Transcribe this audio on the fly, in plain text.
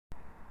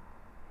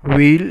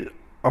Wheel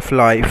of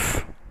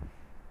life.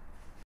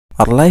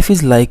 Our life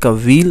is like a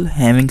wheel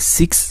having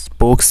 6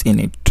 spokes in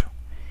it.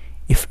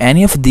 If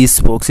any of these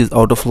spokes is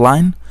out of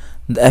line,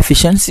 the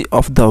efficiency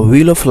of the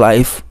wheel of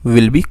life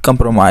will be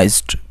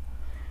compromised.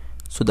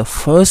 So the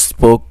first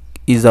spoke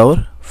is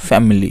our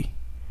family.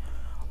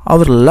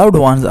 Our loved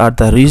ones are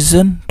the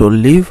reason to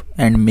live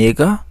and make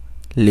a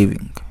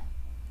living.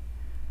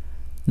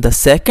 The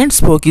second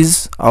spoke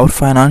is our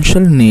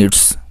financial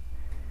needs.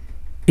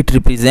 It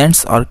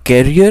represents our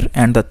career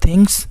and the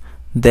things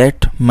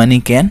that money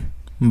can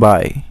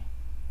buy.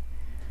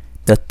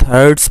 The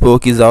third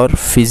spoke is our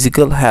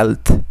physical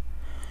health.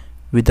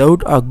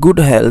 Without a good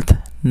health,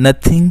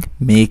 nothing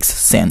makes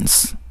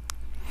sense.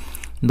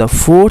 The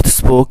fourth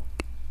spoke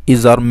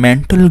is our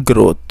mental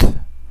growth.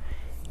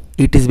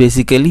 It is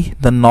basically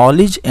the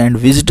knowledge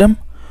and wisdom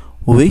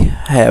we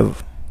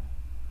have.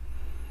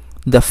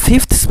 The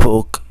fifth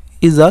spoke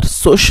is our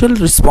social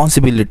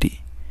responsibility.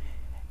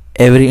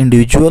 Every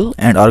individual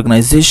and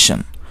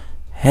organization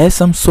has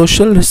some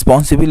social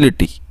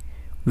responsibility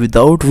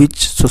without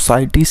which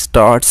society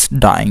starts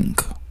dying.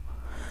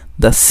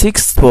 The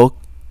sixth spoke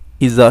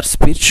is our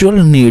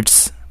spiritual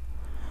needs.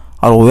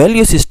 Our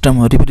value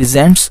system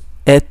represents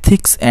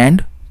ethics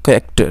and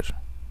character.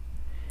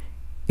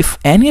 If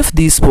any of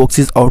these spokes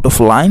is out of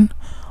line,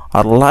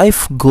 our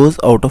life goes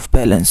out of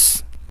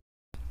balance.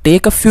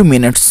 Take a few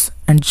minutes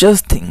and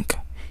just think,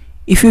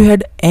 if you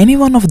had any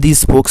one of these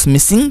spokes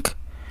missing,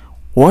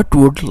 what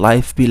would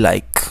life be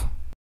like?